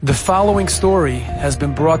The following story has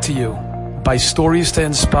been brought to you by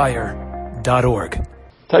StoriesToInspire.org.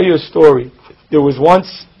 Tell you a story. There was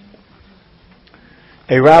once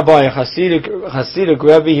a rabbi, a Hasidic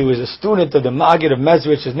Rebbe. He was a student of the Maggid of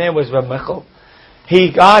Mezrich. His name was Reb Michal. He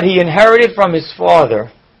inherited from his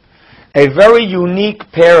father a very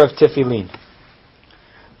unique pair of tefillin.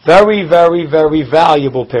 Very, very, very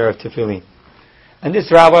valuable pair of tefillin. And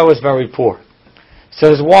this rabbi was very poor. So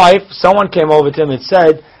his wife, someone came over to him and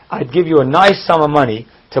said, I'd give you a nice sum of money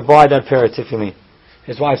to buy that pair of tefillin.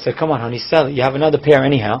 His wife said, come on honey, sell it. You have another pair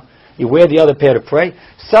anyhow. You wear the other pair to pray.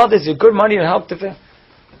 Sell this, it's good money to help the family.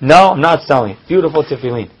 No, I'm not selling it. Beautiful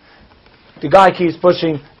tefillin. The guy keeps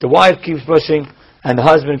pushing, the wife keeps pushing, and the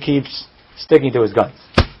husband keeps sticking to his guns.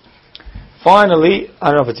 Finally,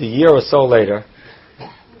 I don't know if it's a year or so later,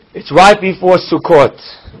 it's right before Sukkot,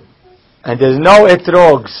 and there's no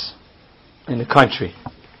etrogs in the country.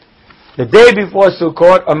 The day before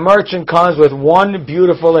Sukkot, a merchant comes with one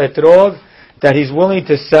beautiful etrog that he's willing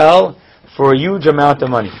to sell for a huge amount of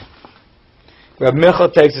money. Reb Michal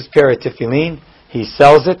takes his pair of tefillin, he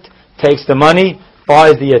sells it, takes the money,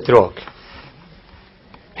 buys the etrog.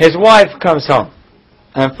 His wife comes home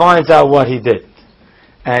and finds out what he did.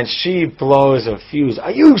 And she blows a fuse.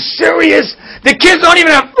 Are you serious? The kids don't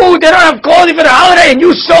even have food. They don't have clothing for the holiday, and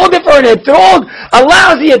you sold it for an etrog? A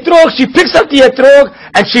lousy etrog. She picks up the etrog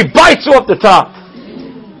and she bites off the top.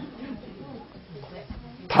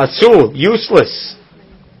 Pasul, useless.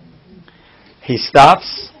 He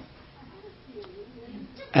stops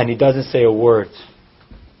and he doesn't say a word.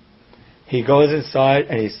 He goes inside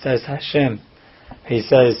and he says, Hashem. He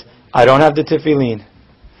says, I don't have the tefillin.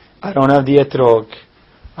 I don't have the etrog.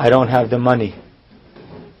 I don't have the money.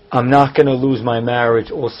 I'm not going to lose my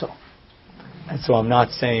marriage also. And so I'm not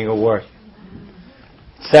saying a word.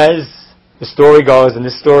 It says, the story goes, and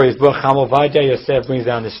this story is, Chamovadya Yosef brings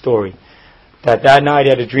down the story, that night he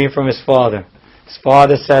had a dream from his father. His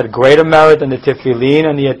father said, greater merit than the tefillin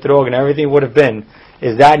and the etrog and everything would have been,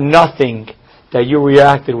 is that nothing that you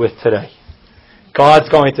reacted with today. God's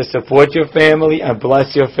going to support your family and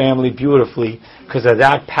bless your family beautifully because of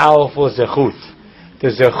that powerful zechut. The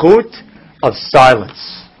zechut of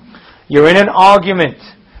silence. You're in an argument.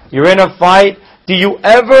 You're in a fight. Do you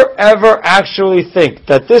ever actually think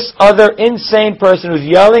that this other insane person who's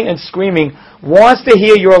yelling and screaming wants to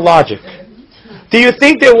hear your logic? Do you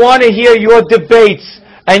think they want to hear your debates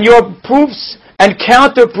and your proofs and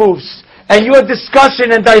counterproofs and your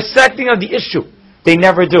discussion and dissecting of the issue? They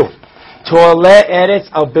never do. To'aleh eretz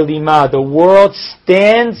al bilima. The world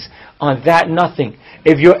stands on that nothing.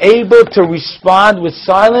 If you're able to respond with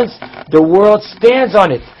silence, the world stands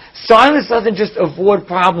on it. Silence doesn't just avoid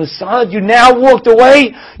problems. Silence, you now walked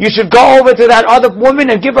away, you should go over to that other woman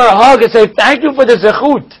and give her a hug and say, thank you for the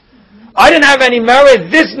zechut. I didn't have any merit.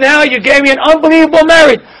 This now, you gave me an unbelievable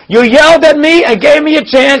merit. You yelled at me and gave me a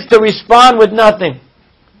chance to respond with nothing.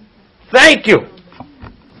 Thank you.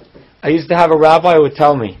 I used to have a rabbi who would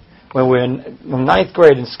tell me, when we were in ninth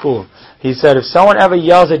grade in school, he said, if someone ever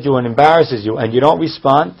yells at you and embarrasses you and you don't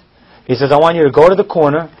respond, he says, I want you to go to the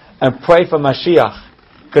corner and pray for Mashiach.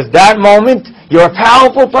 Because that moment, you're a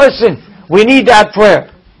powerful person. We need that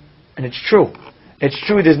prayer. And it's true. It's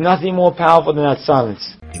true. There's nothing more powerful than that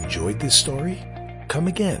silence. Enjoyed this story? Come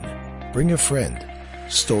again. Bring a friend.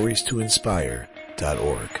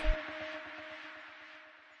 StoriesToInspire.org